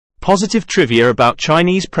Positive trivia about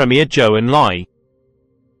Chinese Premier Zhou Enlai.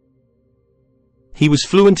 He was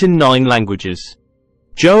fluent in 9 languages.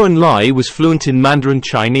 Zhou Enlai was fluent in Mandarin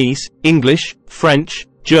Chinese, English, French,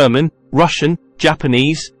 German, Russian,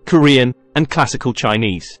 Japanese, Korean, and Classical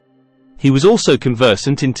Chinese. He was also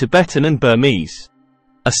conversant in Tibetan and Burmese.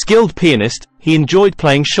 A skilled pianist, he enjoyed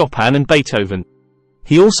playing Chopin and Beethoven.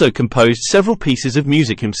 He also composed several pieces of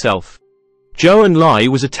music himself. Zhou Enlai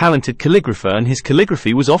was a talented calligrapher, and his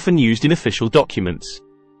calligraphy was often used in official documents.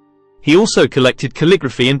 He also collected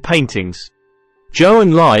calligraphy and paintings. Zhou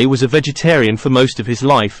Enlai was a vegetarian for most of his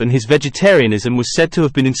life, and his vegetarianism was said to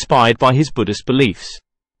have been inspired by his Buddhist beliefs.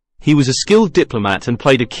 He was a skilled diplomat and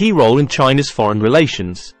played a key role in China's foreign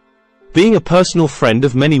relations, being a personal friend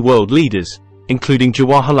of many world leaders, including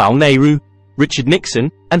Jawaharlal Nehru, Richard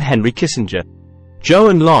Nixon, and Henry Kissinger.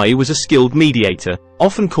 Zhou Enlai was a skilled mediator,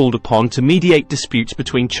 often called upon to mediate disputes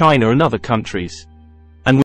between China and other countries.